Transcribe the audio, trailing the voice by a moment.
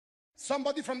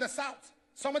somebody from the south,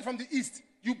 somebody from the east.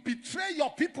 You betray your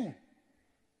people.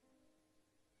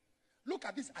 Look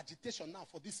at this agitation now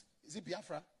for this. Is it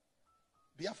Biafra?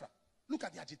 Biafra. Look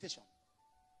at the agitation.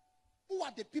 Who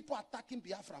are the people attacking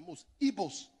Biafra most?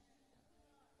 Igbos.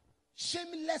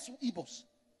 Shameless Igbos.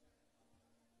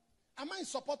 Am I in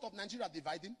support of Nigeria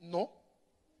dividing? No.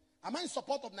 Am I in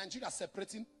support of Nigeria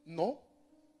separating? No.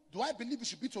 Do I believe we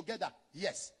should be together?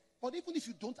 Yes. But even if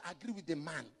you don't agree with the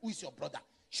man who is your brother,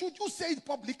 should you say it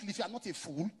publicly if you are not a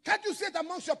fool? Can't you say it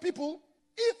amongst your people?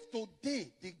 If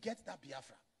today they get that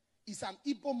Biafra, it's an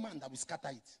Igbo man that will scatter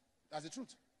it. That's the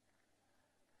truth.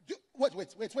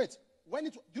 Wait.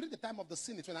 During the time of the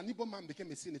Senate, when an Igbo man became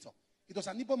a senator, it was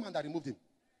an Igbo man that removed him.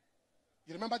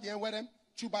 You remember the Enwerem,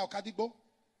 Chuba Okadigbo,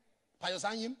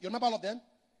 Payosanyim? You remember all of them?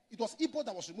 It was Igbo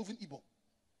that was removing Igbo.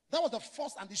 That was the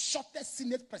first and the shortest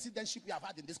Senate presidency we have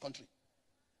had in this country.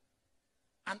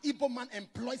 An Igbo man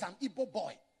employs an Igbo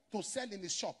boy to sell in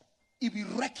his shop. He will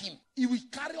wreck him. He will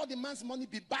carry all the man's money,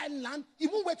 be buying land. He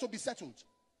won't wait to be settled.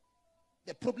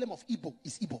 The problem of Igbo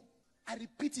is Igbo. I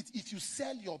repeat it, if you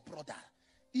sell your brother,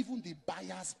 even the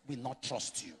buyers will not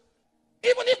trust you.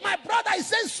 Even if my brother is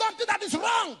saying something that is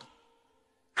wrong,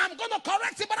 I'm going to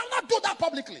correct him, but I will not do that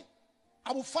publicly.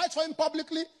 I will fight for him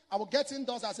publicly. I will get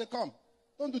indoors and say, come,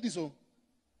 don't do this. Oh,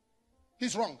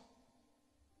 he's wrong.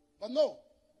 But no,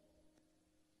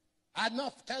 I'm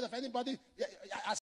not scared of anybody.